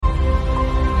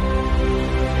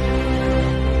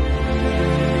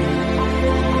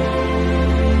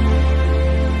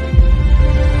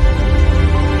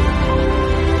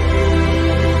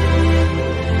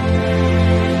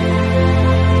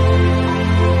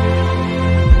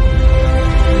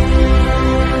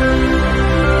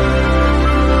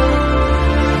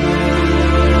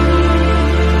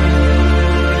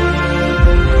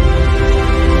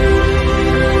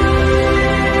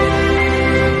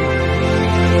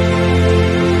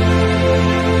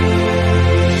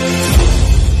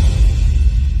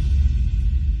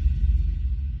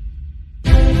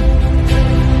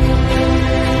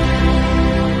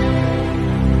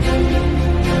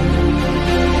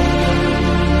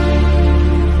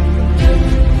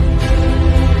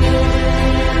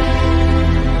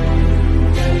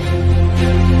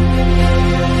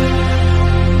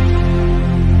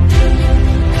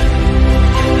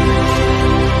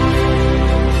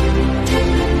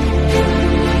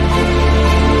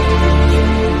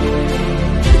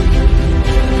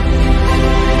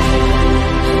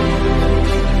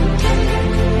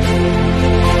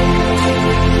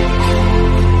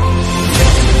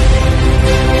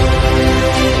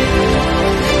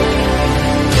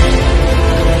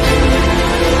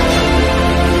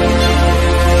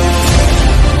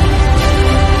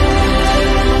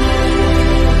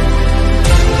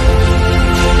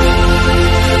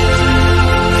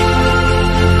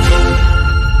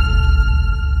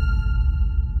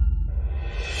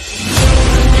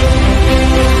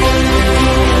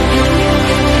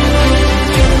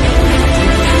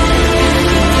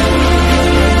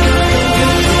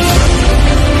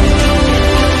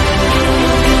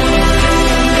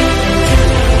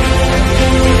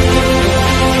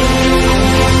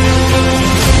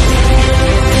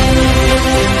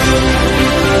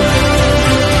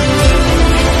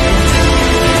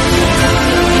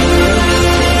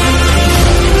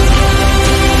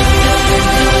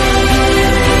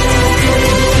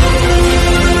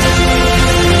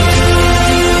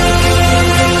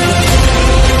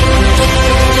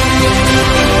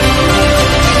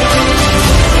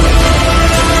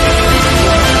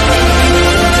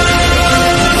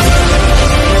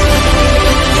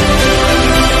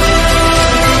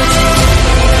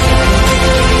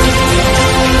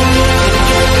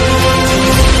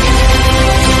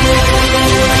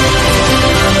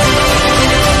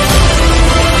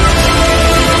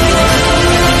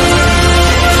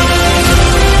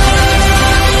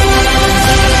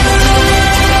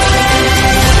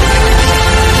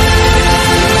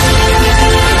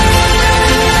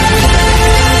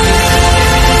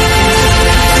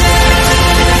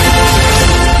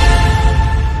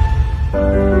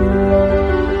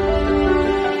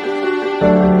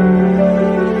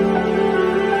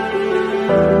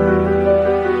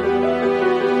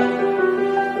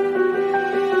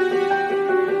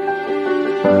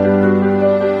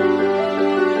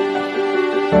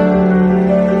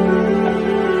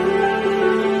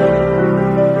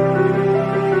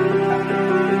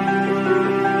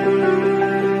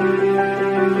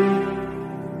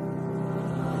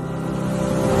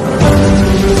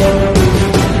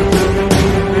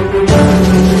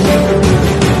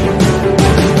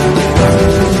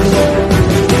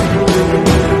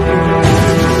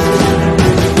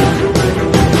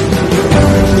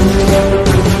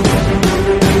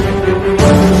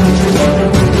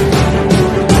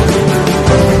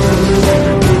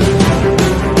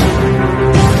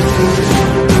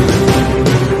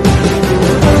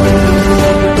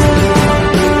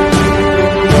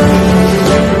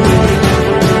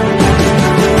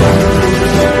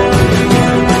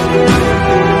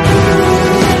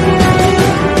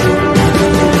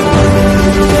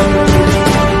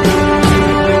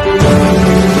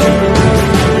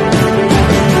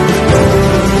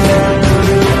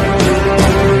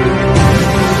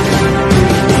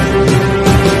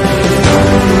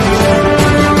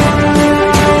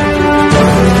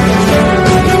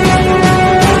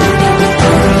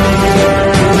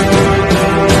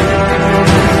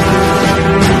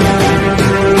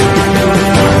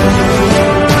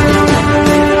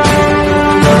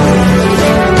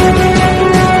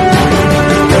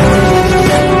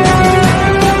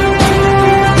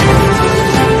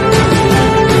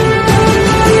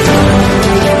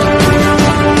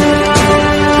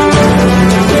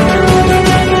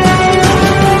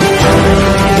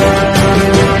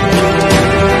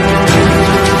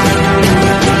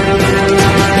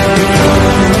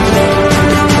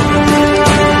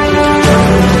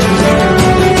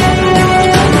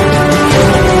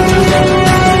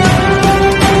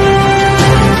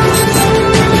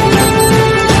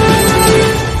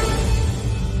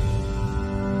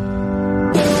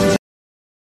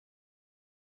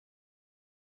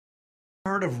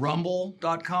Heard of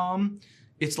Rumble.com?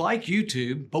 It's like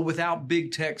YouTube, but without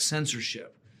big tech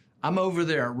censorship. I'm over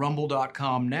there at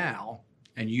Rumble.com now,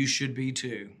 and you should be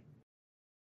too.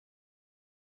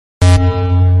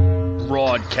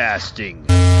 Broadcasting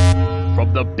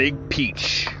from the Big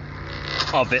Peach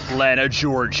of Atlanta,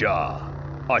 Georgia.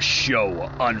 A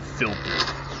show unfiltered,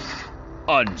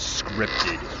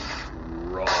 unscripted,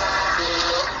 raw.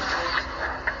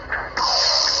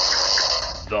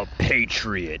 The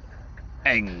Patriot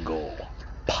Angle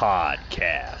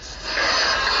Podcast.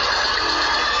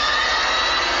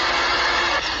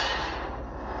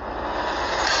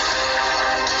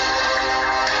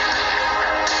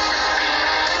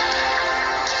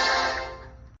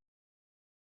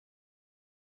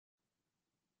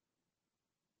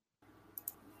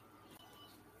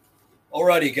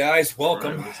 Alrighty, guys,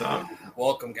 welcome. Right, what's up?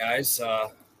 Welcome, guys.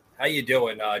 How you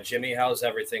doing, Jimmy? How's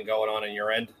everything going on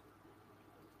your end?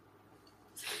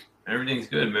 Everything's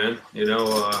good, man. You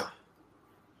know,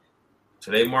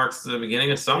 today marks the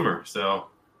beginning of summer, so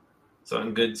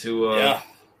something good to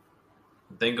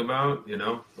think about. You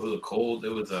know, it was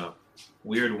it was a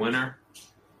weird winter,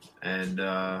 and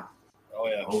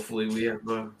hopefully we have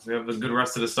a good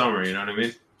rest of the summer. You know what I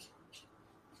mean?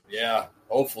 Yeah,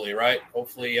 hopefully, right?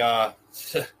 Hopefully,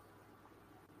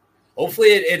 hopefully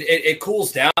it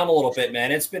cools down a little bit,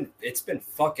 man. It's been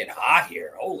fucking hot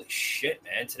here. Holy shit,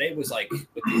 man! Today was like with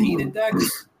the heat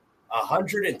index,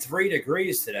 103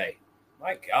 degrees today.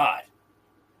 My God.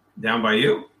 Down by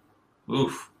you?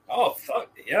 Oof. Oh fuck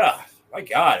yeah! My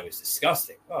God, it was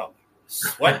disgusting. Oh,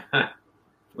 sweat.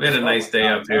 We had a nice day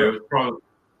up here. It was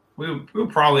we were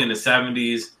probably in the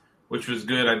 70s, which was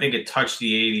good. I think it touched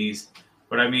the 80s.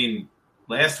 But I mean,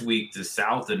 last week the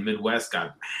South and Midwest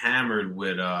got hammered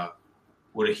with a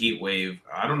heat wave.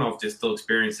 I don't know if they're still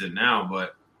experiencing it now,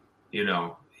 but you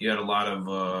know, you had a lot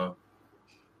of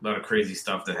crazy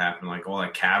stuff that happened, like all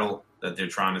that cattle that they're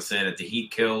trying to say that the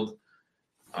heat killed.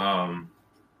 And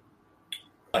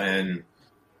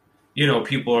you know,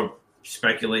 people are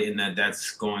speculating that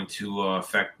that's going to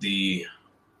affect the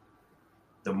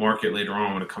market later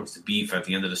on when it comes to beef at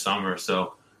the end of the summer.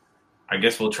 So I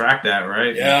guess we'll track that,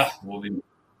 right? Yeah. We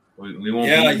won't.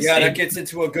 Yeah. That gets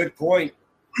into a good point.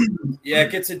 Yeah,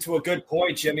 it gets into a good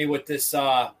point, Jimmy. With this,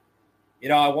 I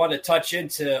want to touch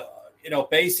into,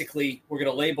 basically, we're going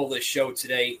to label this show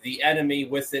today "The Enemy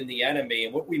Within the Enemy,"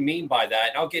 and what we mean by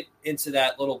that. And I'll get into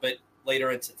that a little bit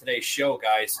later into today's show,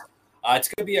 guys. It's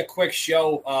going to be a quick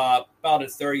show, about a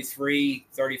 33,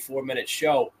 34-minute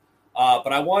show.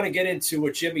 But I want to get into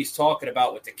what Jimmy's talking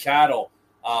about with the cattle.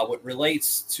 What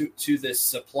relates to this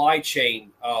supply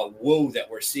chain woe that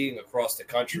we're seeing across the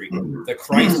country. The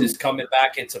crisis coming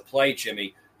back into play,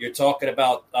 Jimmy. You're talking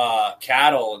about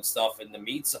cattle and stuff and the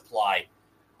meat supply.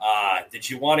 Did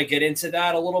you want to get into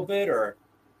that a little bit, or?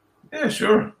 Yeah,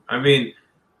 sure. I mean,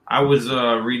 I was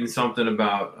reading something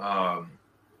about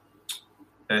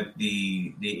that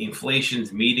the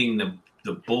inflation's meeting the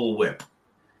bullwhip,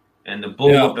 and the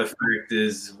bullwhip effect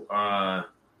is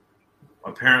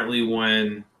apparently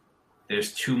when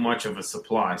there's too much of a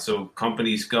supply. So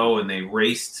companies go and they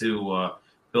race to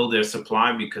build their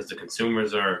supply because the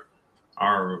consumers are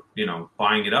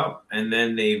buying it up, and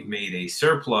then they've made a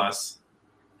surplus,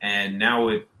 and now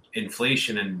with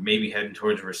inflation and maybe heading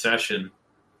towards a recession,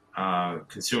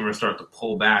 consumers start to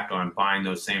pull back on buying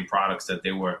those same products that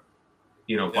they were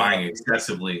buying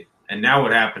excessively. And now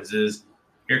what happens is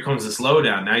here comes the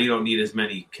slowdown. Now you don't need as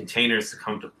many containers to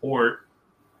come to port,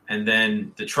 and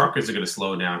then the truckers are going to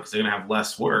slow down because they're going to have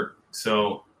less work.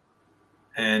 So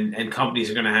and companies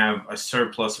are going to have a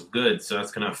surplus of goods, so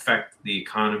that's going to affect the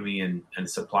economy and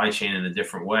supply chain in a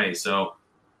different way. So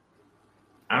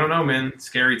I don't know, man.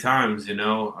 Scary times,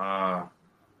 the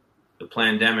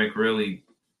pandemic really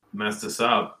messed us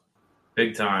up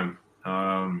big time.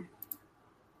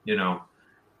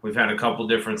 We've had a couple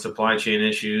different supply chain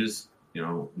issues,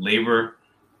 labor,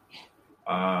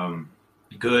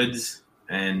 goods,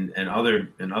 and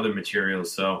other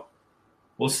materials. So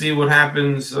we'll see what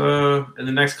happens in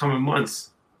the next coming months.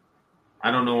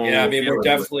 I don't know. Yeah, I mean,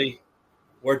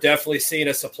 we're definitely seeing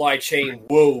a supply chain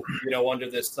woo,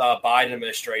 under this Biden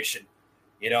administration,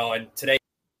 and today,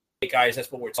 guys,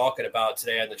 that's what we're talking about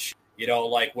today on the show.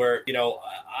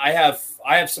 I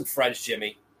have some friends,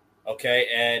 Jimmy, okay,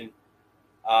 and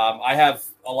I have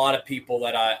a lot of people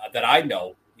that I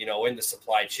know, in the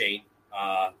supply chain,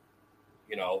 that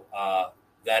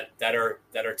are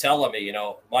telling me,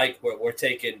 Mike, we're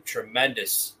taking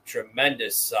tremendous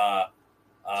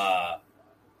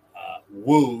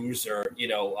woos, or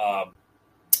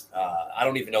I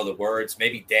don't even know the words,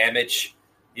 maybe damage,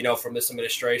 from this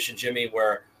administration, Jimmy,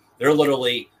 where they're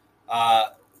literally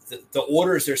the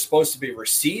orders they're supposed to be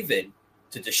receiving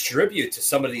to distribute to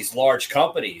some of these large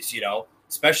companies,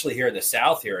 especially here in the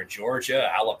South, here in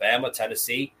Georgia, Alabama,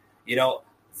 Tennessee,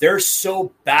 they're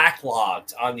so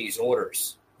backlogged on these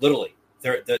orders. Literally,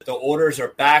 the orders are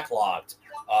backlogged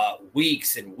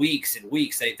weeks and weeks and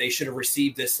weeks. They should have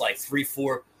received this like 3,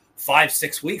 4, 5,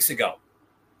 6 weeks ago.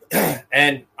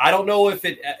 And I don't know if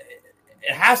it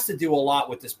has to do a lot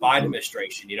with this Biden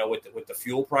administration, with the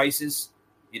fuel prices.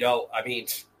 I mean,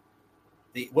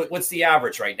 what's the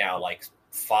average right now? Like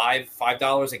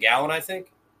 $5 a gallon, I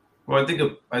think. Well, I think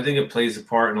it plays a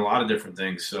part in a lot of different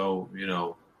things. So,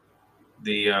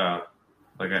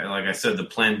 like I said, the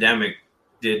pandemic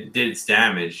did its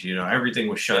damage. Everything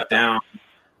was shut down.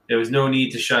 There was no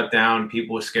need to shut down.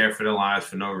 People were scared for their lives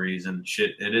for no reason.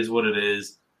 Shit, it is what it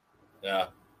is. Yeah.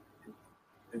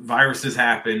 Viruses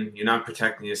happen. You're not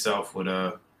protecting yourself with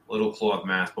a little cloth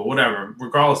mask, but whatever.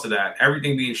 Regardless of that,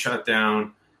 everything being shut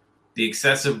down, the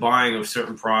excessive buying of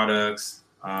certain products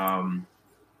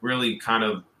really kind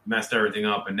of messed everything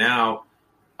up. And now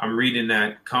I'm reading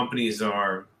that companies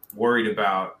are worried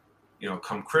about,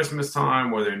 come Christmas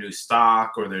time, or their new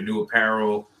stock or their new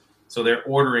apparel. So they're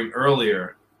ordering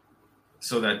earlier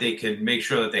so that they can make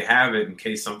sure that they have it in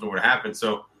case something were to happen.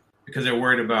 So because they're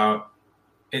worried about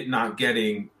it not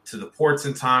getting to the ports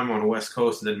in time on the West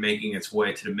Coast and then making its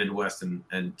way to the Midwest and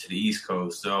to the East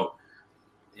Coast. So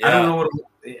I don't know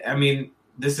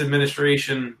this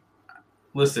administration,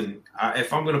 listen,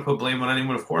 if I'm going to put blame on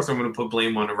anyone, of course I'm going to put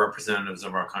blame on the representatives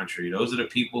of our country. Those are the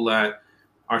people that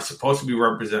are supposed to be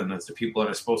representing us, the people that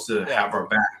are supposed to have our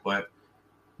back. But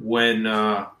when,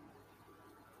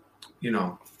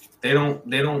 they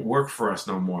don't work for us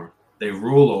no more. They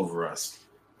rule over us.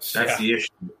 That's the issue.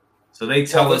 So they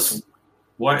tell us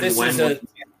what and when.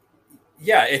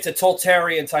 It's a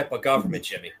totalitarian type of government,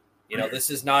 Jimmy.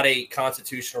 This is not a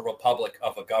constitutional republic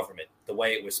of a government the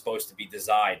way it was supposed to be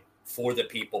designed, for the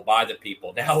people, by the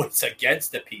people. Now it's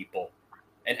against the people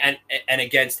and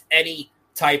against any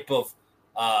type of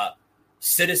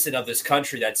citizen of this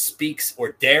country that speaks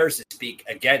or dares to speak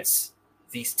against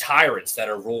these tyrants that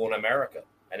are ruling America.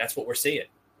 And that's what we're seeing.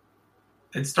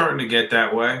 It's starting to get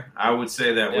that way. I would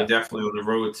say that we're definitely on the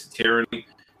road to tyranny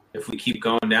if we keep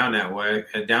going down that way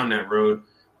and down that road.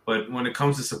 But when it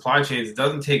comes to supply chains, it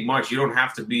doesn't take much. You don't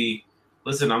have to be.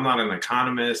 Listen, I'm not an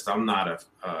economist. I'm not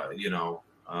I'm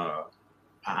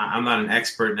not an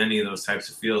expert in any of those types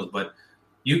of fields. But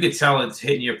you could tell it's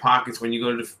hitting your pockets when you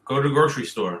go to the grocery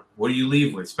store. What do you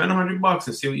leave with? Spend $100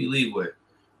 and see what you leave with.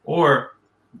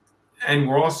 And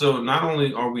we're also, not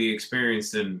only are we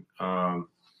experiencing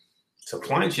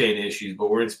supply chain issues, but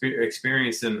we're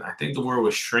experiencing, I think the word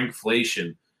was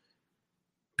shrinkflation.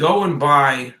 Go and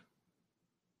buy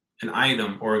an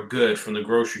item or a good from the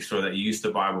grocery store that you used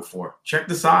to buy before, check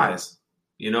the size.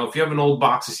 If you have an old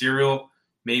box of cereal,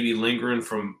 maybe lingering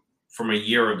from a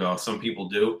year ago, some people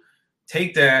do,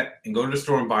 take that and go to the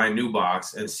store and buy a new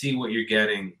box and see what you're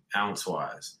getting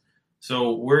ounce-wise.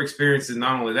 So we're experiencing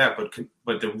not only that,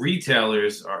 but the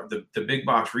retailers are the big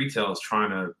box retailers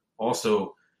trying to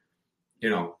also,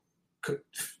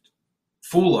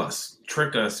 fool us,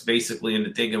 trick us basically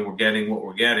into thinking we're getting what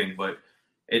we're getting. But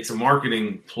it's a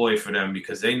marketing ploy for them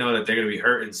because they know that they're going to be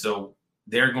hurting. So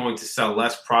they're going to sell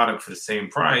less product for the same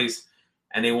price,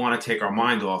 and they want to take our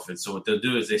mind off it. So what they'll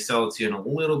do is they sell it to you in a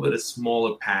little bit of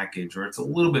smaller package, or it's a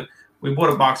little bit. We bought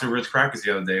a box of Ritz crackers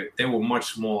the other day. They were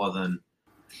much smaller than,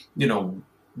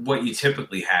 what you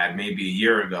typically had maybe a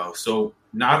year ago. So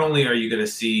not only are you going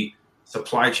to see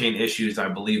supply chain issues, I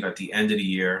believe, at the end of the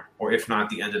year, or if not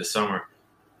the end of the summer,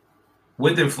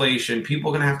 with inflation,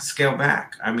 people are going to have to scale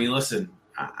back. I mean, listen,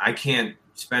 I can't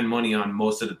spend money on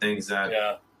most of the things that,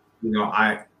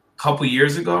 a couple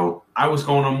years ago, I was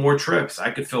going on more trips.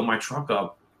 I could fill my truck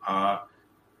up,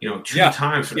 2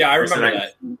 times. For the I remember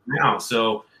that. Now,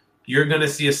 so you're going to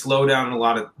see a slowdown in a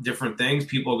lot of different things.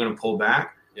 People are going to pull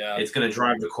back. Yeah, it's going to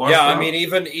drive the cost. Yeah, up. I mean,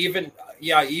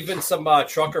 even some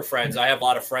trucker friends. I have a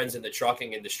lot of friends in the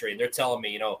trucking industry, and they're telling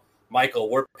me, Michael,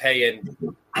 we're paying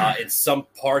in some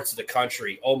parts of the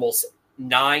country almost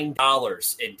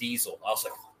 $9 in diesel. I was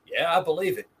like, yeah, I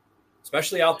believe it.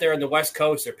 Especially out there in the West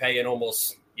Coast, they're paying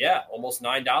almost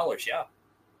 $9. Yeah.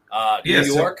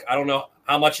 New York, I don't know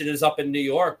how much it is up in New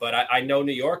York, but I know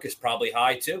New York is probably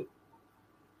high too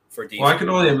for diesel. Well, I can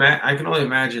only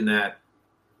imagine that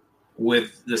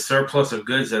with the surplus of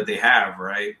goods that they have,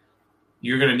 right?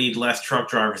 You're going to need less truck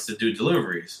drivers to do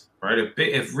deliveries, right?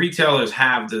 If retailers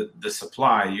have the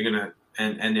supply, you're going to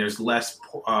and there's less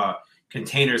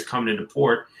containers coming into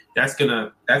port. That's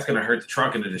gonna hurt the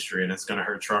trucking industry, and it's gonna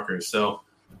hurt truckers. So,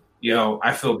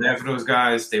 I feel bad for those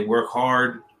guys. They work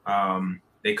hard.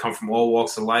 They come from all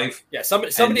walks of life. Yeah, some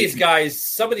of these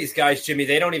guys, Jimmy,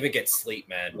 they don't even get sleep,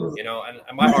 man.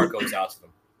 And my heart goes out to them.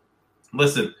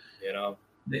 Listen,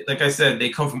 like I said, they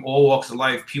come from all walks of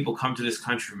life. People come to this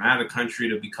country from out of the country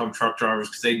to become truck drivers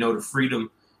because they know the freedom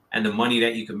and the money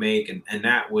that you can make, and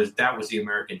that was the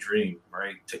American dream,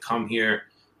 right? To come here,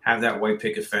 have that white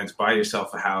picket fence, buy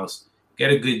yourself a house,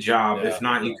 get a good job. Yeah. If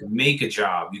not, you could make a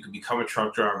job. You could become a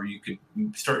truck driver. You could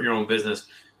start your own business.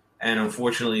 And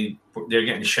unfortunately, they're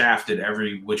getting shafted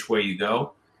every which way you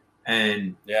go.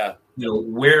 And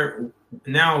where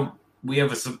now we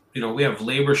have we have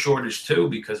labor shortage too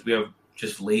because we have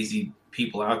just lazy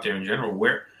people out there in general.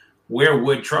 Where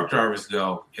would truck drivers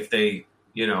go if they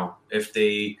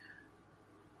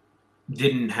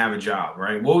didn't have a job,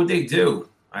 right? What would they do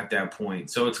at that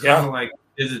point? So it's kind of like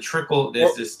there's a trickle.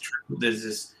 There's this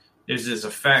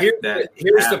effect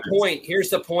Here's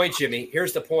the point, Jimmy.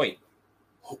 Here's the point.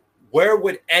 Where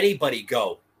would anybody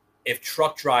go if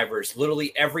truck drivers,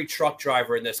 literally every truck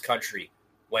driver in this country,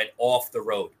 went off the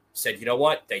road? Said, you know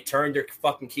what? They turned their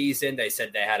fucking keys in. They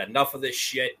said they had enough of this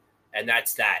shit, and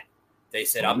that's that. They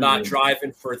said, I'm not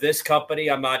driving for this company.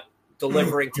 I'm not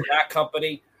delivering to that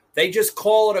company. They just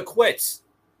call it a quits.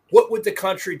 What would the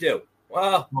country do?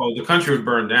 Well, the country would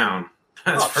burn down.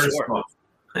 That's first off.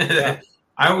 Yeah.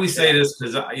 I always say this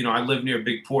because I live near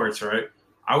big ports, right?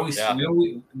 We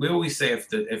always say if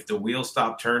the wheels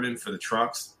stop turning for the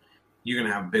trucks, you're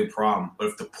gonna have a big problem. But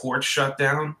if the ports shut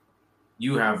down,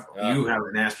 you have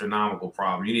an astronomical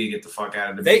problem. You need to get the fuck out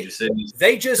of the major cities.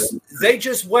 They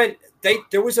just went.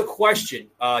 There was a question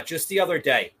just the other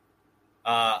day.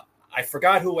 I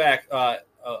forgot who asked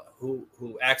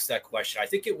that question. I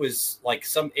think it was like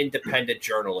some independent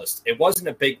journalist. It wasn't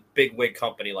a big wig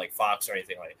company like Fox or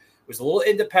anything like that. It was a little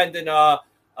independent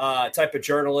type of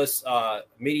journalist,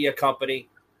 media company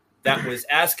that was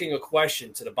asking a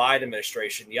question to the Biden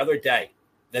administration the other day.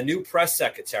 The new press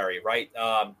secretary, right,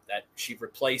 that she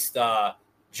replaced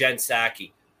Jen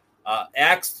Psaki,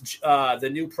 asked the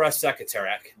new press secretary,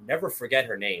 I can never forget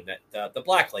her name, that the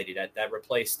black lady that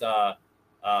replaced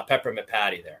Peppermint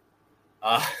Patty there.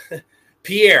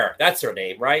 Pierre, that's her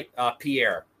name, right?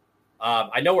 Pierre.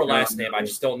 I know her last name. I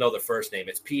just don't know the first name.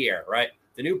 It's Pierre, right?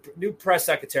 The new press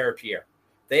secretary, Pierre.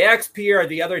 They asked Pierre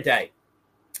the other day,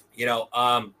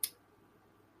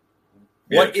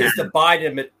 what is the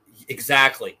Biden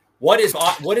exactly? What is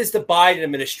the Biden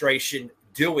administration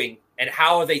doing, and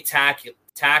how are they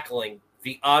tackling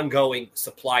the ongoing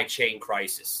supply chain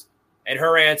crisis? And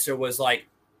her answer was like,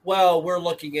 well, we're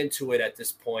looking into it at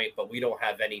this point, but we don't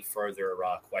have any further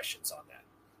questions on that.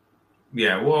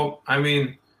 Yeah, well, I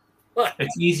mean,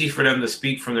 it's easy for them to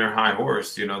speak from their high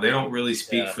horse. They don't really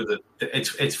speak for the.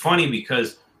 It's funny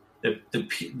because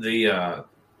the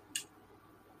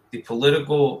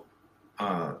political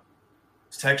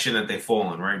section that they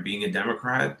fall in, right? Being a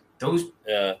Democrat,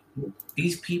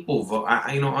 these people vote.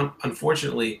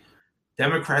 Unfortunately,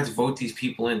 Democrats vote these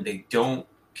people in. They don't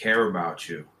care about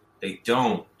you. They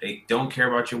don't care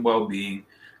about your well-being.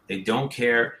 They don't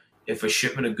care if a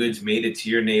shipment of goods made it to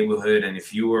your neighborhood and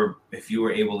if you were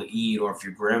able to eat or if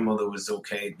your grandmother was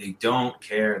okay. They don't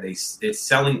care. It's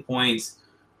selling points.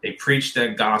 They preach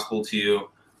that gospel to you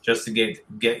just to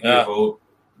get your vote.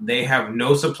 They have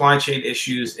no supply chain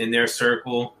issues in their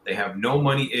circle. They have no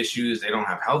money issues. They don't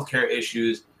have healthcare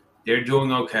issues. They're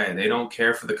doing okay. They don't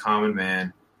care for the common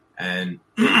man. And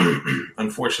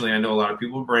unfortunately, I know a lot of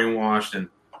people are brainwashed and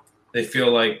they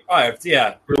feel like, I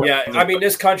mean,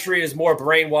 this country is more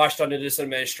brainwashed under this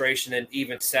administration than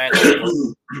even sadly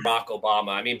Barack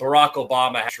Obama. I mean, Barack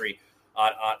Obama actually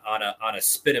on a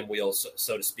spinning wheel,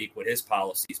 so to speak, with his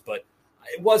policies, but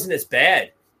it wasn't as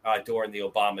bad during the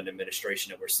Obama administration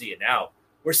that we're seeing now.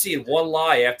 We're seeing one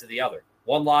lie after the other.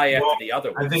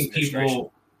 I think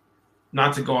people,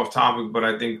 not to go off topic, but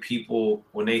I think people,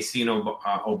 when they seen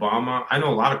Obama, I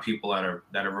know a lot of people that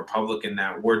are Republican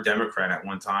that were Democrat at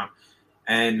one time.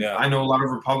 And I know a lot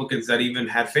of Republicans that even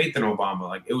had faith in Obama.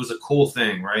 Like, it was a cool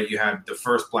thing, right? You had the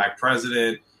first black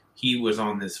president. He was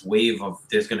on this wave of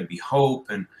there's going to be hope.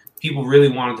 And people really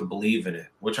wanted to believe in it,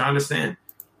 which I understand.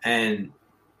 And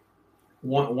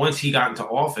once he got into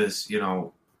office,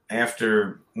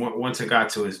 once it got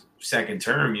to his second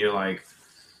term, you're like,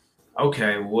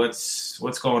 okay, what's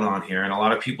going on here? And a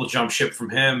lot of people jumped ship from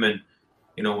him. And,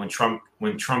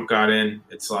 when Trump got in,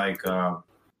 it's like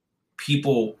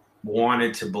people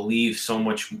wanted to believe so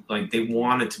much, like they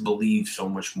wanted to believe so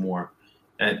much more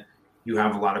that you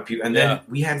have a lot of people. And then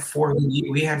we had 4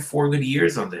 good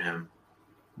years under him,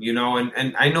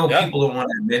 and I know people don't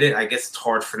want to admit it. I guess it's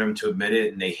hard for them to admit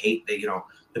it. And they hate that,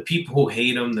 the people who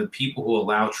hate him, the people who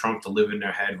allow Trump to live in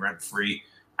their head rent free.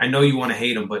 I know you want to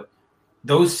hate him, but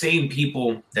those same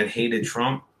people that hated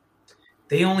Trump,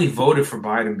 they only voted for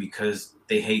Biden because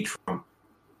they hate Trump.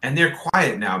 And they're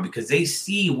quiet now because they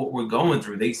see what we're going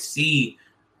through. They see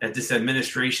that this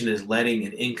administration is letting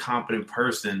an incompetent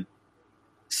person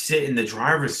sit in the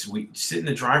driver's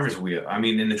wheel. I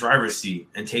mean, in the driver's seat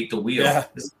and take the wheel. Yeah.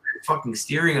 This is fucking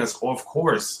steering us off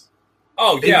course.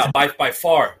 Oh, yeah, by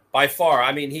far.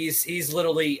 I mean, he's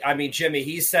literally, I mean, Jimmy,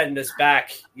 he's sending us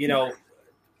back,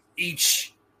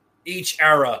 each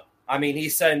era. I mean,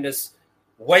 he's sending us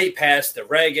way past the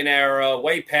Reagan era,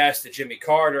 way past the Jimmy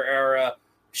Carter era,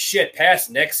 shit,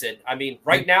 past Nixon. I mean,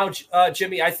 right now,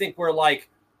 Jimmy, I think we're like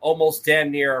almost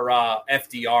damn near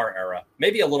FDR era,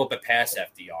 maybe a little bit past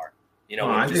FDR.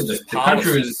 I think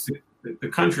the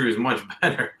country is much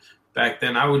better back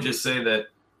then. I would just say that.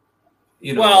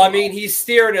 Well, I mean, he's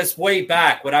steering us way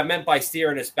back. What I meant by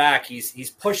steering us back, he's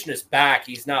pushing us back.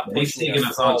 He's not pushing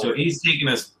us forward. He's taking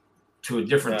us to a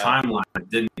different timeline that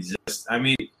didn't exist. I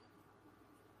mean,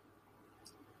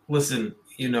 listen,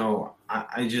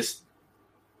 I just,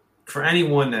 for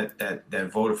anyone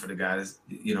that voted for the guy,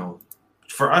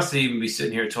 for us to even be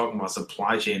sitting here talking about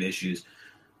supply chain issues,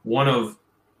 we're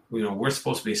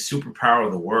supposed to be a superpower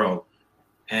of the world.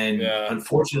 And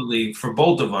unfortunately for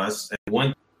both of us, and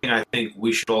one thing I think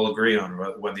we should all agree on,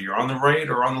 whether you're on the right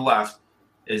or on the left,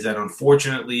 is that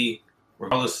unfortunately,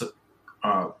 regardless,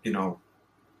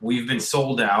 we've been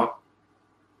sold out,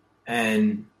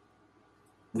 and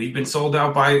we've been sold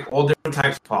out by all different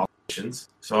types of politicians.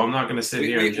 So I'm not going to sit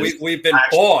here and just... We've been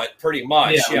bought pretty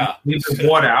much, yeah. We've been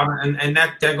bought out, and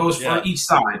that goes for each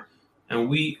side. And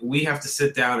we have to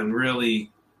sit down and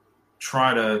really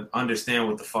try to understand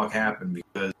what the fuck happened,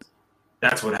 because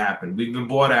that's what happened. We've been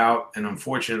bought out, and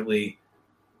unfortunately,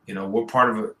 we're part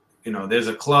of a... there's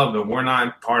a club, and we're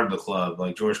not part of the club,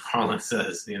 like George Carlin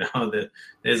says.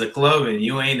 There's a club, and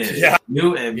you ain't in it. Yeah.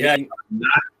 You and me are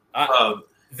not a club.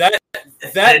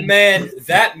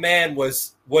 That man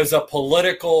was a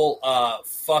political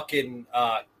fucking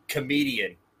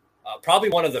comedian, probably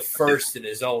one of the first in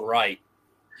his own right.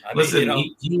 He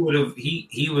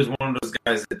was one of those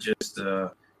guys that just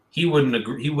he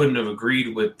wouldn't have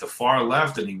agreed with the far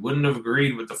left, and he wouldn't have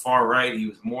agreed with the far right. He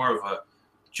was more of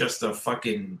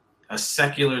a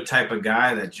secular type of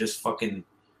guy that just fucking.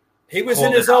 He was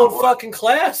in his own fucking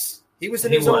class. He was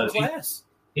in his own class.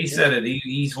 He said it.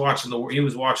 He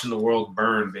was watching the world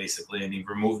burn, basically, and he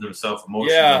removed himself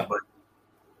emotionally. Yeah. But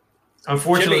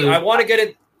unfortunately, Jimmy, I want to get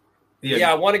it.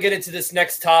 Yeah, I want to get into this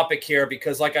next topic here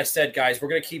because, like I said, guys, we're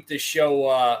going to keep this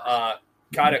show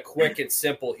kind of quick and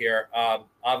simple here.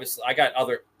 Obviously, I got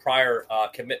other prior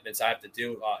commitments I have to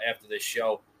do after this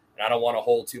show, and I don't want to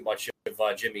hold too much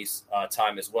of Jimmy's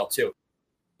time as well, too.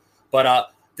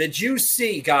 But did you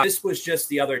see, guys? This was just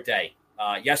the other day,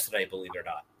 yesterday, believe it or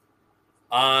not,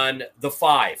 on The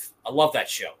Five. I love that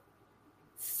show.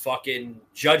 Fucking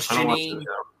Judge Jeanine.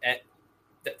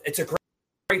 It's a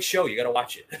great show. You got to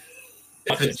watch it.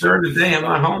 If it's during the day, I'm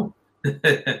not home.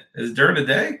 Is it during the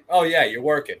day? Oh yeah, you're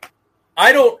working.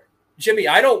 Jimmy,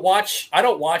 I don't watch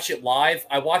it live.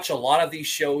 I watch a lot of these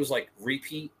shows like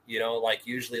repeat, like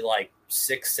usually like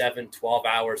 6, 7, 12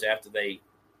 hours after they,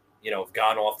 have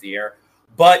gone off the air.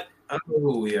 But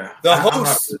oh yeah. The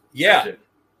host,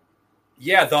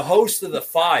 the host of The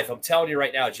Five, I'm telling you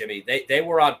right now, Jimmy, they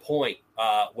were on point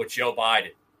with Joe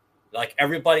Biden. Like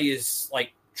everybody is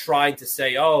like trying to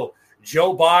say, oh,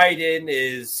 Joe Biden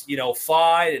is,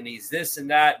 fine and he's this and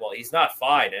that. Well, he's not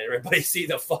fine. And everybody see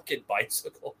the fucking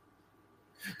bicycle.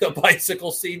 The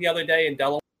bicycle scene the other day in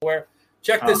Delaware.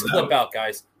 Check this clip out,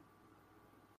 guys.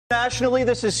 Nationally,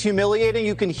 this is humiliating.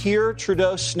 You can hear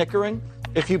Trudeau snickering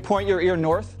if you point your ear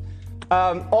north.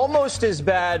 Almost as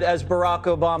bad as Barack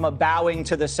Obama bowing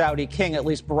to the Saudi king. At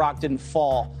least Barack didn't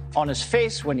fall on his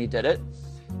face when he did it.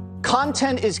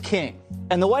 Content is king.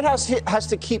 And the White House has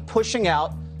to keep pushing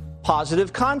out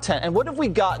positive content. And what have we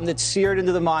gotten that's seared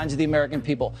into the minds of the American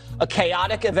people? A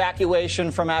chaotic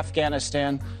evacuation from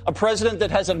Afghanistan, a president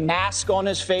that has a mask on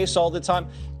his face all the time,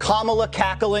 Kamala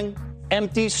cackling,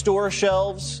 empty store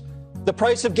shelves, the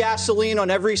price of gasoline on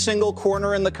every single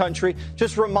corner in the country,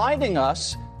 just reminding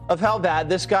us of how bad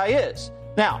this guy is.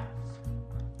 Now,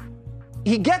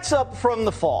 he gets up from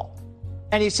the fall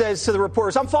and he says to the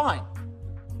reporters, I'm fine.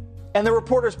 And the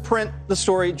reporters print the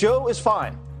story, Joe is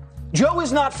fine. Joe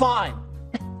is not fine.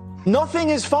 Nothing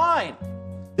is fine.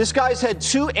 This guy's had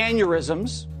 2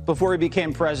 aneurysms before he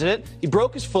became president. He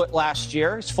broke his foot last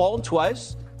year. He's fallen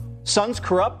twice. Son's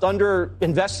corrupt, under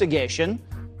investigation.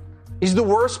 He's the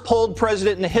worst polled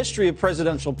president in the history of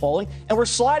presidential polling, and we're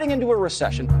sliding into a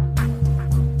recession.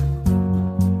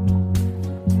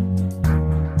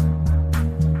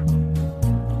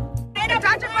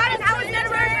 Dr. Biden, how is that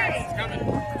emergency?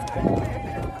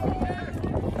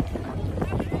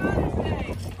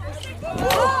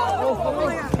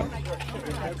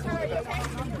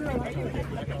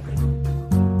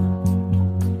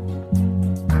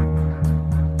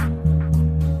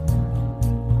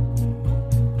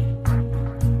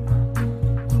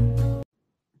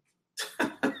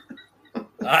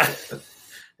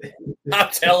 I'm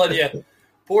telling you,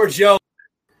 poor Joey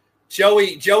trying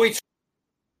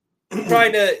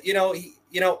to,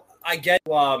 I get,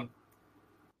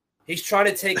 he's trying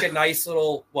to take a nice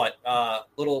little,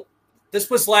 this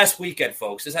was last weekend,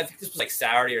 folks. I think this was like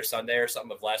Saturday or Sunday or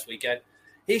something of last weekend.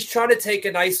 He's trying to take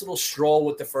a nice little stroll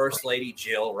with the First Lady,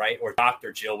 Jill, right? Or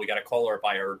Dr. Jill. We got to call her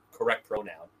by her correct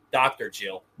pronoun. Dr.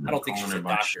 Jill. I don't think she's a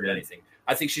doctor or anything.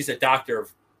 I think she's a doctor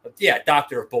of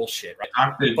bullshit, right?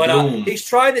 But he's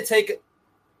trying to take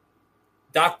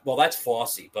well, that's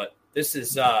Fossey, but this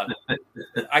is I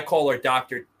call her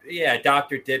Dr.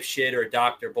 Dipshit or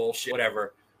Dr. Bullshit,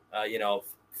 whatever.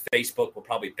 Facebook will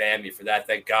probably ban me for that.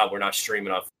 Thank God we're not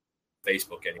streaming on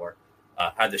Facebook anymore.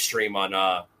 Had to stream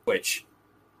on Twitch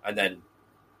and then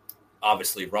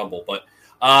obviously Rumble. But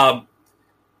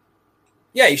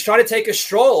he's trying to take a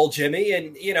stroll, Jimmy,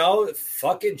 and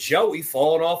fucking Joey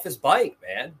falling off his bike,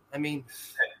 man. I mean,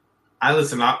 I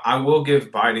will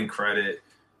give Biden credit.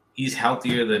 He's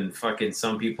healthier than fucking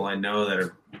some people I know that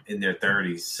are in their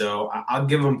 30s. So I'll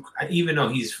give him, even though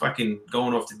he's fucking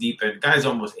going off the deep end. Guy's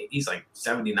he's like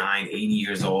 79, 80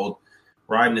 years old,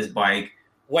 riding his bike.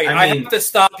 Wait, I have to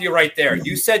stop you right there.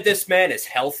 You said this man is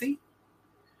healthy?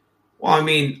 Well, I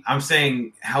mean, I'm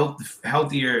saying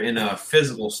healthier in a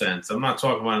physical sense. I'm not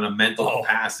talking about in a mental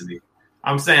capacity.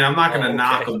 I'm saying I'm not going to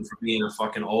knock him for being a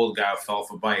fucking old guy who fell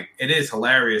off a bike. It is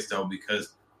hilarious, though, because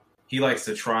he likes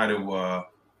to try to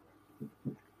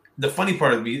the funny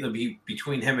part of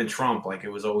between him and Trump, like it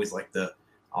was always like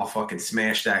I'll fucking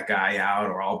smash that guy out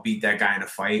or I'll beat that guy in a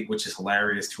fight, which is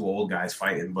hilarious. 2 old guys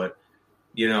fighting, but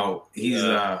he's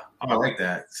I like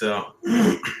that. So,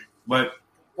 but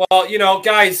well,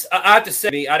 guys, I have to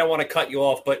say, I don't want to cut you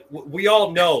off, but we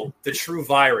all know the true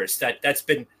virus that's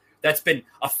been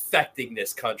affecting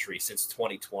this country since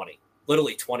 2020,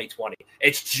 literally 2020.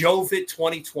 It's Jovid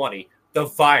 2020, the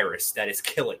virus that is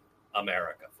killing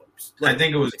America. I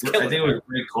think it was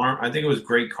great karma. I think it was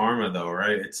great karma, though,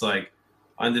 right? It's like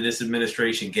under this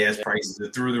administration, gas prices are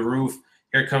through the roof.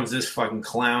 Here comes this fucking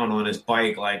clown on his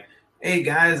bike, like, "Hey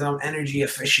guys, I'm energy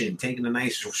efficient, taking a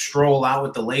nice stroll out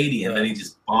with the lady," and then he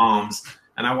just bombs.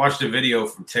 And I watched a video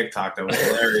from TikTok that was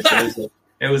hilarious.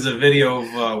 It was a video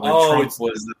of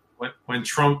when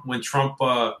Trump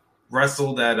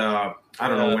wrestled at I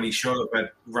don't know when he showed up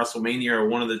at WrestleMania or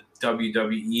one of the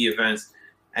WWE events,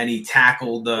 and he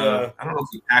tackled I don't know if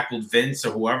he tackled Vince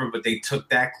or whoever, but they took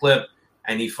that clip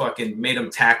and he fucking made him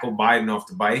tackle Biden off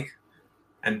the bike.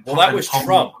 And that was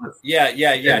Trump. Yeah.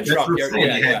 Trump.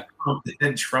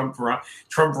 And Trump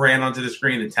ran onto the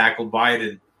screen and tackled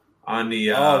Biden on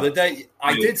the.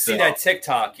 I did see that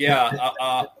TikTok.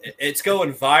 Yeah, it's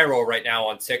going viral right now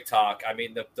on TikTok. I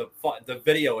mean, the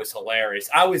video is hilarious.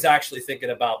 I was actually thinking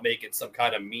about making some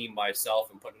kind of meme myself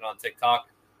and putting it on TikTok.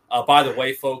 By the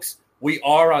way, folks, we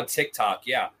are on TikTok.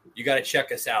 Yeah, you got to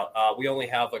check us out. We only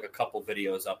have like a couple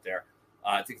videos up there.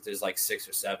 I think there's like 6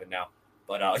 or 7 now.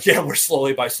 But we're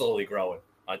slowly growing.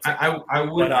 I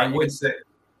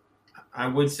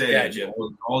would say, yeah, Jim.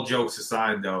 all jokes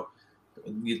aside, though,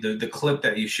 the clip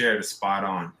that you shared is spot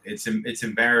on. It's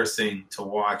embarrassing to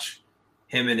watch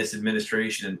him and his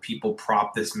administration and people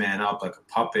prop this man up like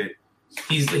a puppet.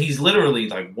 He's literally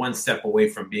like one step away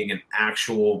from being an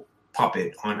actual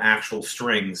puppet on actual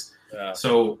strings.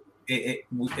 So it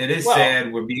is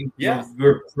sad.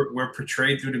 We're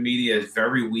portrayed through the media as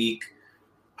very weak.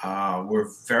 We're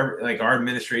very our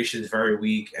administration is very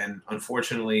weak, and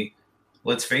unfortunately,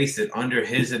 let's face it, under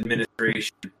his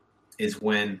administration is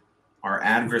when our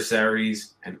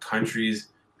adversaries and countries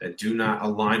that do not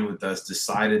align with us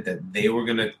decided that they were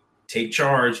going to take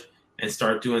charge and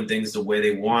start doing things the way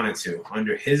they wanted to.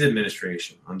 Under his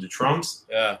administration, under Trump's,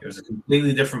 it was a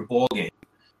completely different ballgame.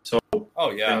 So,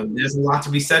 there's a lot to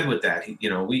be said with that.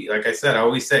 We, like I said, I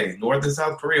always say, North and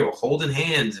South Korea were holding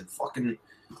hands and fucking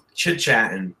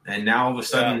chit-chatting, and now all of a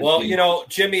sudden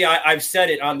Jimmy, I've said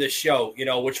it on this show,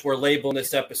 which we're labeling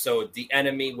this episode the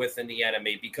enemy within the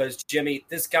enemy, because Jimmy,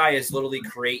 this guy is literally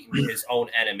creating his own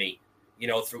enemy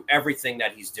through everything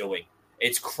that he's doing.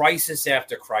 It's crisis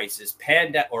after crisis,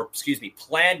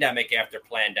 pandemic after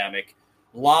pandemic,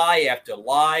 lie after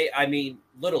lie. I mean,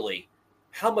 literally,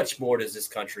 how much more does this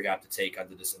country have to take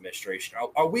under this administration?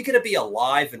 Are we going to be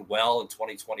alive and well in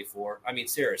 2024? I mean,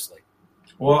 seriously.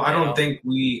 Well, I don't think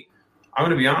I'm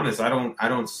going to be honest.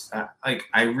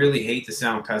 I really hate to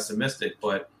sound pessimistic,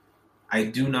 but I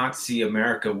do not see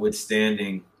America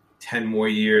withstanding 10 more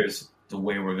years the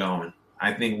way we're going.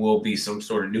 I think we'll be some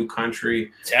sort of new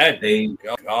country. 10.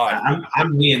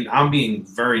 I'm being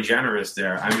very generous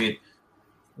there. I mean,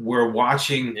 we're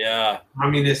watching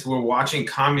We're watching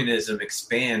communism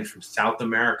expand from South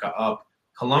America up.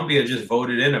 Colombia just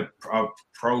voted in a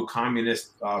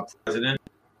pro-communist president.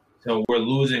 So we're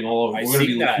losing all of. We're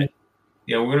going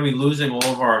to be losing all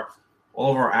of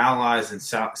our allies in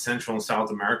Central and South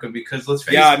America because let's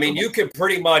face it. Yeah, I mean, you could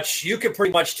pretty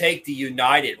much take the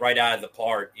United right out of the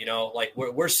park.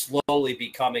 We're slowly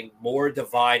becoming more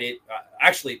divided.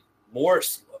 We're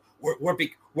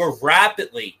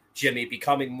rapidly, Jimmy,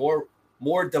 becoming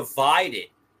more divided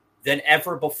than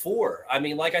ever before. I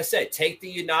mean, like I said, take the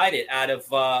United out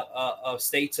of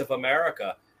states of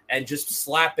America and just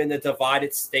slap in the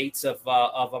divided states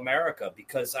of America,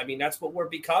 because I mean that's what we're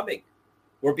becoming.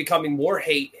 We're becoming more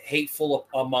hateful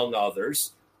among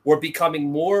others. We're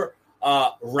becoming more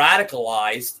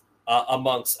radicalized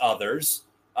amongst others.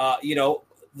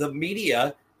 The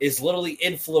media is literally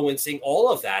influencing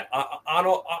all of that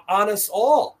on us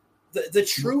all. The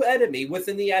true enemy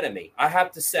within the enemy, I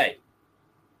have to say.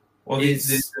 Well,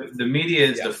 the media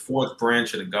is the fourth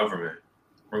branch of the government.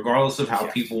 Regardless of how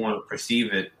people want to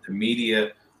perceive it, the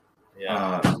media,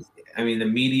 the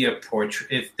media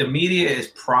if the media is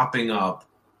propping up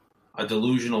a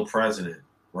delusional president,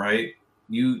 right?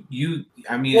 The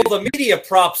media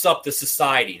props up the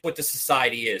society. What the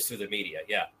society is through the media,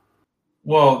 yeah.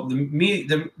 Well,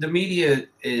 the media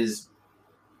is,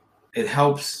 it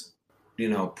helps,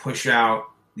 push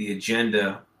out the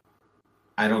agenda.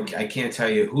 I can't tell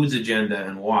you whose agenda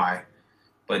and why.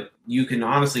 But you can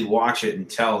honestly watch it and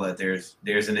tell that there's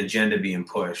an agenda being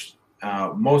pushed.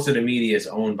 Most of the media is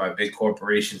owned by big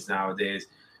corporations nowadays.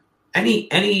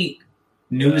 Any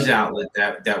news outlet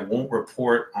that won't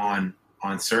report on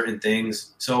certain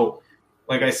things. So,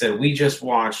 like I said, we just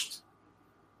watched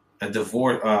a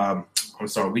divorce.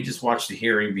 We just watched the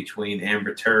hearing between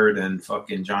Amber Heard and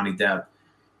fucking Johnny Depp.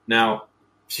 Now,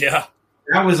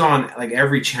 that was on like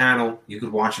every channel. You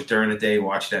could watch it during the day,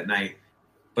 watch it at night.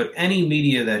 But any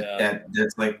media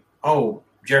that's like, oh,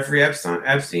 Jeffrey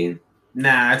Epstein,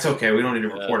 nah, it's okay. We don't need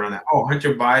to report on that. Oh,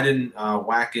 Hunter Biden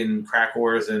whacking crack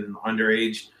whores and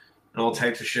underage and all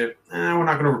types of shit. We're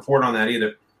not going to report on that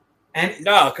either. And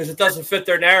no, because it doesn't fit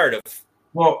their narrative.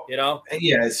 Well,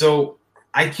 yeah. So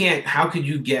I can't. How could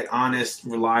you get honest,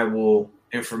 reliable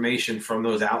information from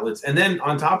those outlets? And then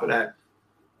on top of that,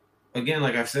 again,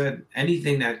 like I've said,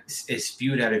 anything that is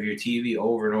spewed out of your TV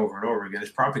over and over and over again is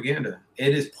propaganda.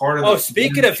 It is part of. Oh,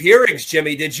 speaking of hearings,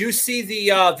 Jimmy, did you see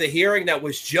the hearing that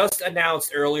was just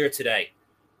announced earlier today?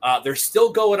 They're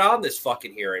still going on this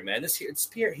fucking hearing, man. This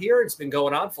hearing's been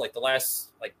going on for like the last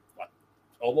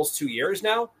almost 2 years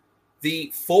now.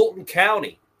 The Fulton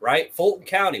County,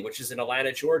 which is in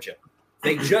Atlanta, Georgia,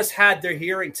 they just had their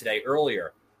hearing today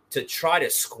earlier to try to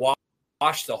squash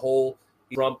the whole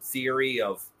Trump theory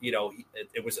of,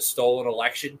 it was a stolen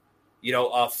election.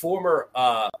 Former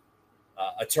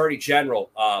Attorney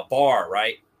General Barr,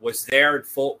 right, was there in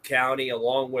Fulton County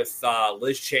along with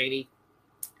Liz Cheney,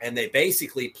 and they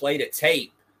basically played a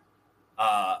tape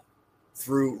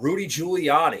through Rudy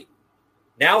Giuliani.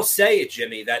 Now say it,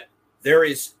 Jimmy, that there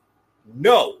is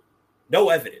no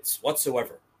evidence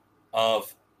whatsoever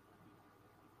of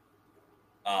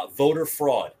voter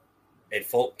fraud in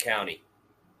Fulton County,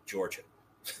 Georgia.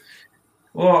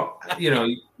 Well,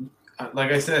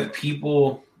 like I said,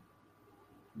 people,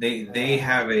 they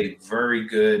have a very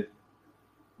good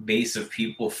base of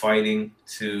people fighting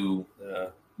to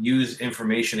use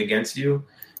information against you.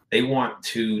 They want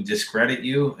to discredit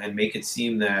you and make it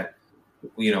seem that,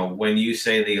 when you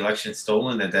say the election's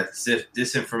stolen, that's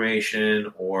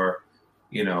disinformation or,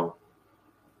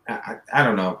 I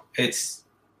don't know.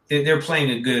 They're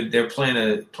playing a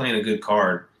good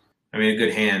card. I mean, a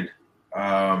good hand.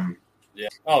 Yeah.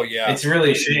 Oh yeah. It's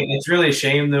really a shame. It's really a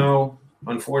shame, though.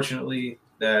 Unfortunately,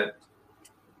 that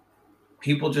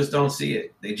people just don't see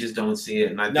it. They just don't see it,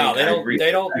 and I agree.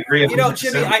 They don't. I agree.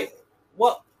 Jimmy.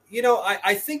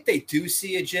 I think they do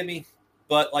see it, Jimmy.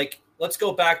 But let's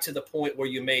go back to the point where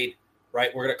you made.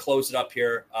 Right, we're gonna close it up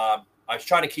here. I was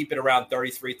trying to keep it around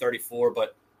 33, 34,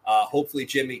 but hopefully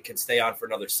Jimmy can stay on for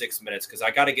another 6 minutes because I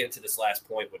got to get into this last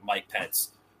point with Mike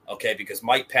Pence. Okay, because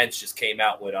Mike Pence just came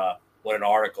out with an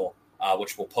article.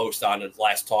 Which we'll post on the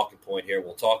last talking point here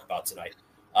we'll talk about tonight.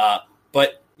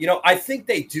 But, I think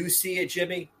they do see it,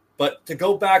 Jimmy. But to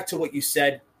go back to what you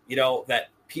said, that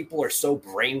people are so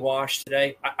brainwashed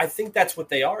today, I think that's what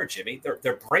they are, Jimmy.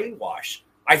 They're brainwashed.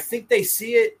 I think they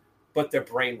see it, but they're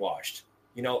brainwashed.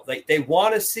 They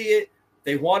want to see it.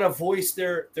 They want to voice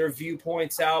their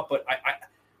viewpoints out. But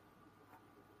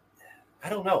I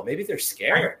don't know. Maybe they're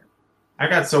scared. I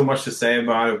got so much to say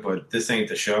about it, but this ain't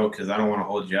the show because I don't want to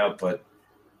hold you up. But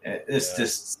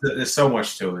there's so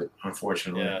much to it,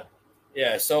 unfortunately.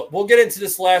 Yeah. So we'll get into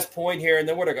this last point here, and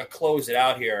then we're going to close it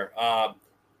out here.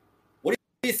 What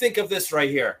do you think of this right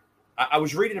here? I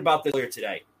was reading about this earlier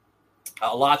today.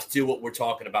 A lot to do what we're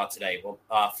talking about today. Well,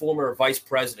 former Vice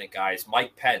President, guys,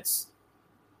 Mike Pence,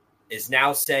 is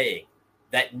now saying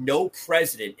that no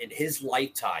president in his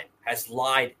lifetime has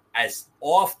lied as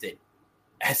often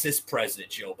as this president,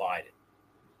 Joe Biden.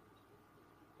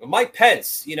 Well, Mike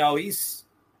Pence, he's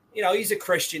a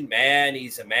Christian man.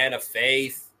 He's a man of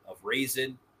faith, of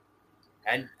reason.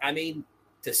 And I mean,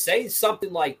 to say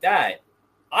something like that,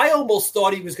 I almost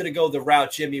thought he was going to go the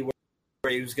route, Jimmy, where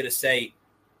he was going to say,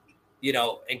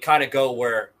 and kind of go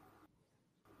where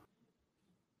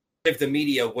if the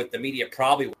media, what the media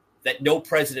probably, that no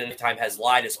president at the time has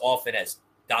lied as often as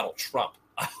Donald Trump.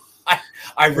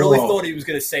 I really thought he was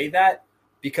going to say that.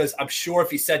 Because I'm sure if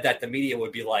he said that, the media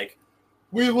would be like,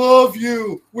 "We love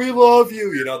you, do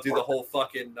the whole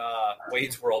fucking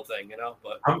Wayne's World thing,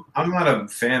 But I'm not a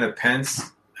fan of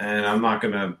Pence, and I'm not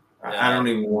gonna. I don't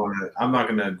even want to. I'm not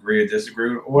gonna agree or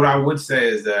disagree. What I would say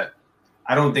is that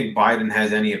I don't think Biden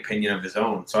has any opinion of his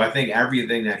own. So I think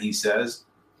everything that he says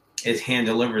is hand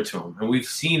delivered to him, and we've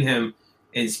seen him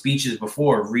in speeches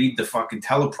before read the fucking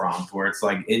teleprompt where it's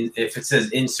like, if it says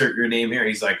insert your name here,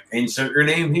 he's like insert your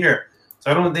name here. So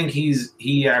I don't think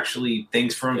he actually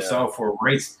thinks for himself or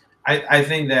writes. I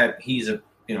think that he's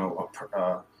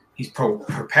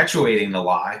perpetuating the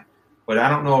lie, but I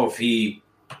don't know if he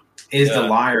is the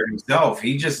liar himself.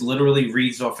 He just literally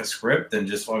reads off a script and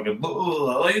just fucking,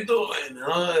 how you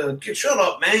doing? Shut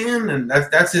up, man. And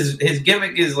that's his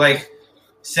gimmick is like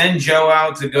send Joe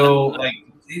out to go like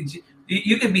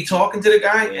you could be talking to the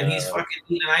guy and he's fucking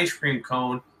eating an ice cream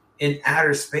cone in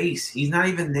outer space. He's not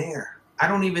even there. I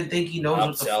don't even think he knows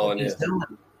what the fuck he's doing.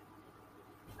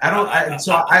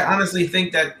 I honestly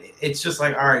think that it's just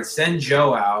like, all right, send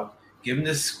Joe out, give him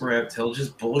the script. He'll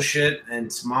just bullshit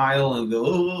and smile and go,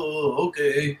 oh,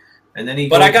 okay. And then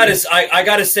But I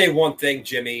gotta say one thing,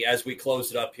 Jimmy, as we close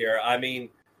it up here. I mean,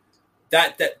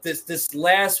 that this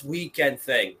last weekend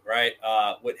thing, right?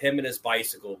 With him and his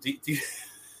bicycle. Do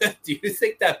you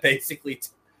think that basically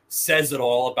says it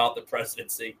all about the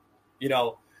presidency?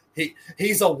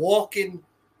 He's a walking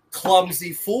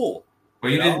clumsy fool.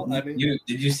 Well, did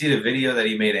you see the video that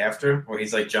he made after, where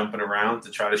he's like jumping around to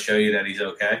try to show you that he's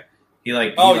okay?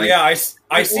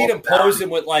 I seen him posing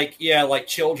with like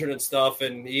children and stuff,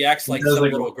 and he acts like some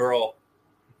little girl.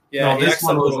 Yeah, no, this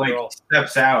one was like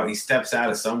steps out. He steps out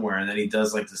of somewhere, and then he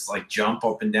does like this like jump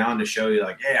up and down to show you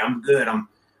like, hey, I'm good.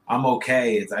 I'm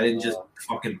okay. I didn't just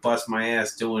fucking bust my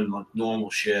ass doing like normal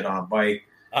shit on a bike.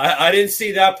 I didn't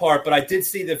see that part, but I did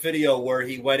see the video where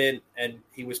he went in and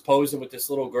he was posing with this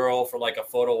little girl for like a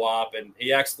photo op, and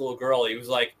he asked the little girl, he was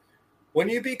like, when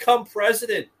you become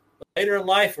president later in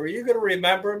life, are you going to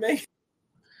remember me?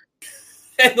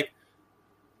 And like,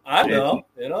 I don't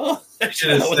know. She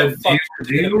should have said,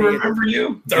 do you remember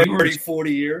you? 30,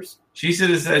 40 years. She should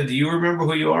have said, do you remember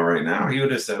who you are right now? He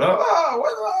would have said,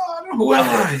 who am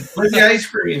I? Where's the ice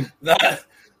cream? That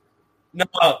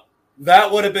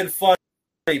would have been fun.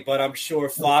 But I'm sure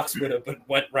Fox would have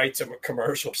went right to a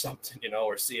commercial or something,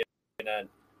 or CNN.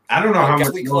 I don't know how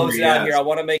much we close it out here. I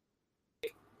want to make.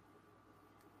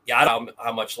 Yeah, I don't know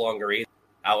how much longer either.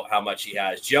 How much he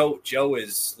has. Joe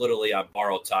is literally on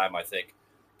borrowed time, I think.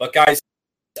 But guys,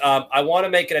 I want to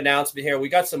make an announcement here. We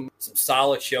got some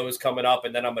solid shows coming up,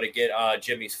 and then I'm going to get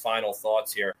Jimmy's final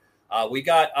thoughts here. We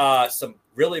got some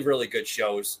really, really good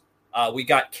shows. We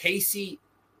got Casey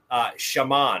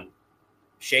Shaman,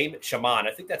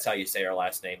 I think that's how you say her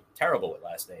last name. Terrible with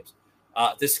last names.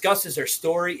 Discusses her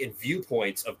story and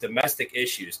viewpoints of domestic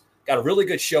issues. Got a really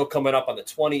good show coming up on the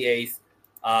 28th.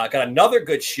 Got another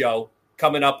good show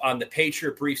coming up on the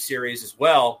Patriot Brief series as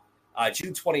well.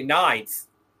 June 29th,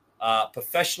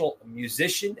 professional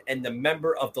musician and the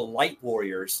member of the Light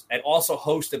Warriors and also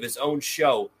host of his own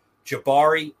show,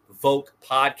 Jabari Vogue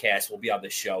Podcast, will be on the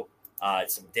show.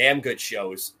 It's some damn good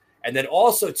shows. And then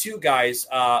also, too, guys,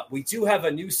 we do have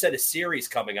a new set of series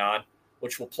coming on,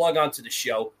 which we'll plug onto the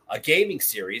show, a gaming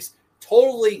series,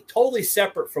 totally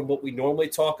separate from what we normally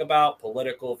talk about,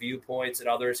 political viewpoints and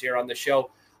others here on the show.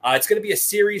 It's going to be a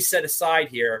series set aside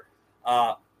here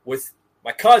with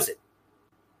my cousin,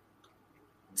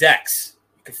 Dex.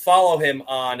 You can follow him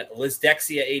on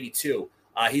LizDexia82.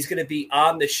 He's going to be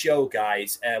on the show,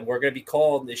 guys, and we're going to be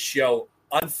calling this show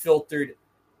Unfiltered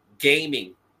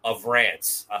Gaming of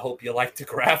Rants. I hope you like the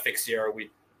graphics here. We're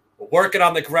working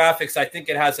on the graphics. I think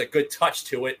it has a good touch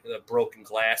to it, the broken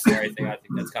glass and everything. I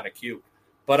think that's kind of cute.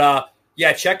 But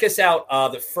check us out.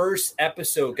 The first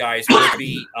episode, guys, will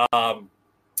be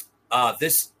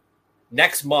this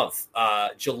next month,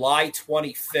 July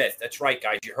 25th. That's right,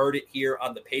 guys. You heard it here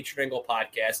on the Patriot Angle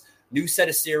podcast. New set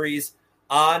of series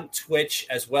on Twitch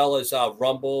as well as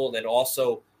Rumble, and then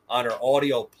also on our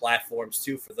audio platforms,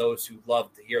 too, for those who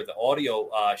love to hear the audio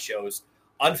shows.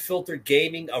 Unfiltered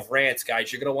Gaming of Rants,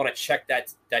 guys. You're going to want to check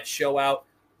that show out.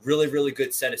 Really, really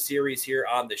good set of series here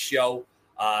on the show.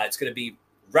 It's going to be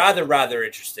rather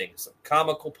interesting. Some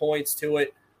comical points to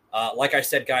it. Like I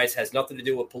said, guys, has nothing to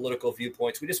do with political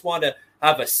viewpoints. We just want to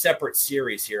have a separate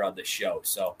series here on the show.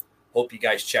 So hope you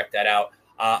guys check that out.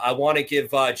 I want to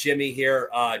give Jimmy here.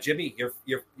 Jimmy,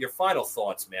 your final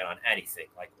thoughts, man, on anything.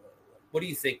 Like, what do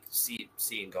you think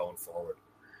seeing going forward?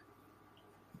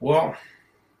 Well,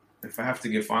 if I have to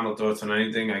give final thoughts on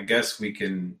anything, I guess we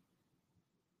can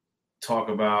talk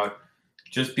about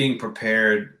just being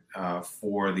prepared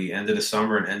for the end of the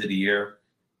summer and end of the year.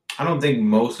 I don't think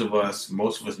most of us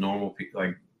normal people,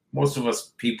 like most of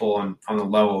us people on the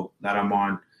level that I'm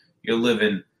on, you're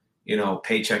living,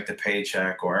 paycheck to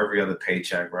paycheck or every other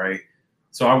paycheck, right?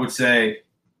 So I would say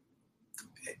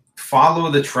follow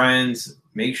the trends.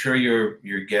 Make sure you're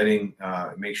getting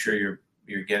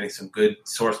some good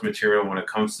source material when it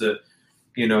comes to,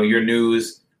 your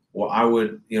news. Well, I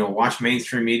would, watch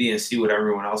mainstream media and see what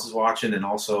everyone else is watching, and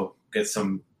also get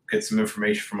some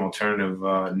information from alternative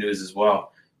news as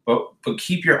well. But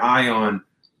keep your eye on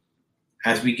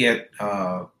as we get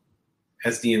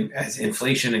as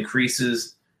inflation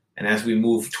increases and as we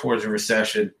move towards a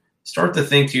recession. Start to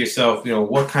think to yourself,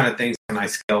 what kind of things can I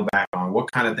scale back on?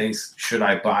 What kind of things should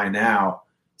I buy now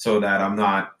so that I'm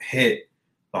not hit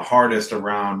the hardest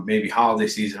around maybe holiday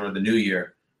season or the new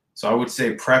year? So I would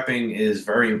say prepping is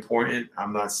very important.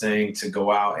 I'm not saying to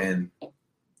go out and,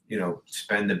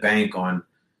 spend the bank on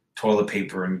toilet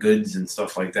paper and goods and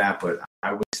stuff like that. But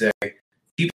I would say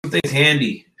keep some things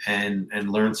handy and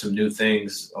learn some new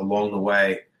things along the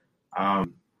way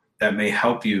that may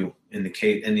help you in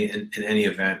any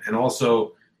event. And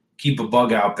also keep a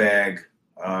bug out bag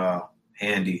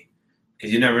handy,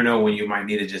 because you never know when you might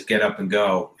need to just get up and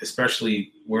go.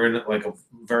 Especially we're in like a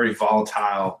very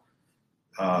volatile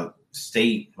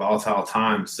volatile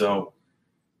time. So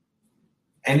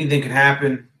anything can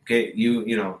happen.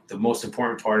 The most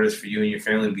important part is for you and your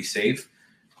family to be safe.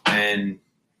 And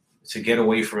to get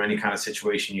away from any kind of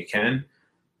situation you can,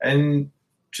 and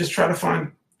just try to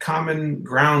find common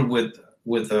ground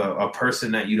with a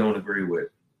person that you don't agree with.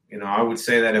 You know, I would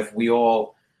say that if we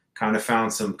all kind of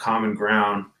found some common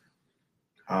ground,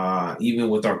 even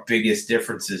with our biggest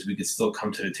differences, we could still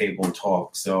come to the table and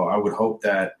talk. So I would hope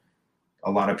that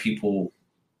a lot of people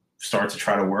start to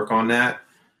try to work on that,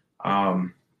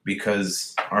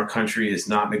 because our country is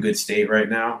not in a good state right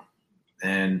now.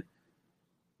 And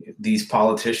these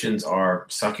politicians are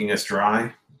sucking us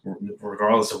dry,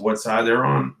 regardless of what side they're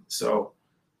on. So,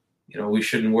 you know, we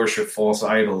shouldn't worship false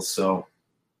idols. So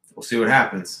we'll see what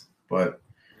happens. But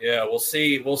yeah, we'll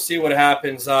see. We'll see what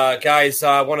happens. Guys,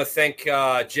 I want to thank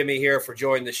Jimmy here for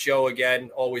joining the show again.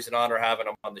 Always an honor having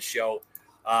him on the show.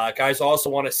 Guys, I also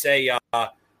want to say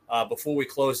before we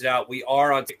close it out, we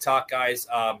are on TikTok, guys.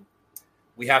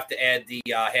 We have to add the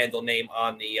handle name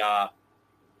on the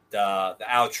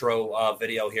outro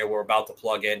video here we're about to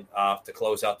plug in to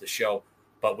close out the show.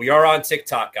 But we are on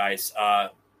TikTok, guys.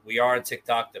 We are on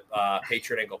TikTok, the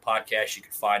Patriot Angle Podcast. You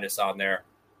can find us on there.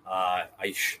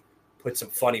 I put some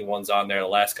funny ones on there the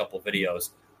last couple of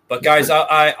videos. But guys,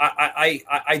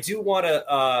 I do want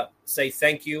to say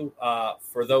thank you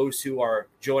for those who are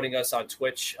joining us on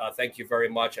Twitch. Thank you very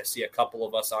much. I see a couple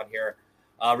of us on here.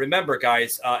 Remember,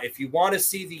 guys, if you want to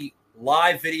see the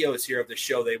live videos here of the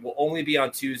show, they will only be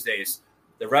on Tuesdays.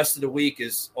 The rest of the week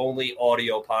is only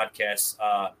audio podcasts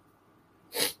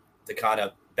to kind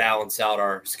of balance out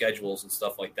our schedules and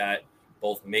stuff like that.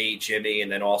 Both me, Jimmy,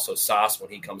 and then also Sauce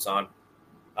when he comes on.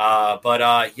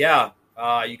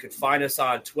 You can find us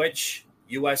on Twitch,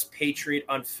 US Patriot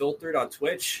Unfiltered on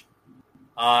Twitch,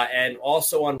 and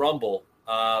also on Rumble,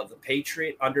 the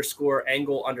Patriot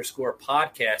 _Angle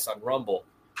 _podcast on Rumble.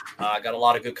 Got a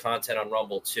lot of good content on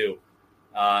Rumble too,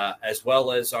 as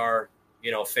well as our,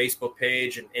 Facebook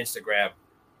page and Instagram,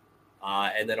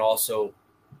 and then also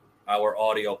our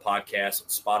audio podcast on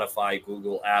Spotify,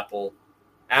 Google, Apple,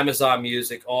 Amazon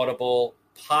Music, Audible,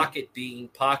 Pocket Bean,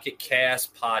 Pocket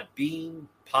Cast, Podbean,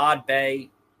 Podbay. I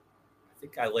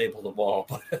think I labeled them all,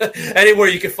 but anywhere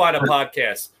you can find a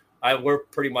podcast. We're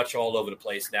pretty much all over the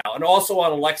place now. And also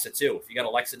on Alexa, too. If you got an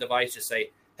Alexa device, just say,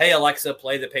 hey, Alexa,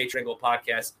 play the Patriot Angle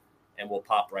Podcast, and we'll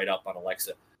pop right up on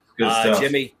Alexa. good stuff.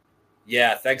 Jimmy,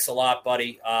 yeah, thanks a lot,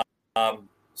 buddy.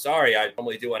 Sorry, I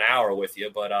normally do an hour with you,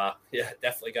 but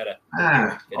definitely got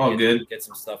to get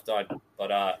some stuff done.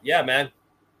 But yeah, man.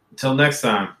 Until next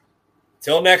time.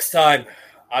 Till next time.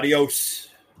 Adios.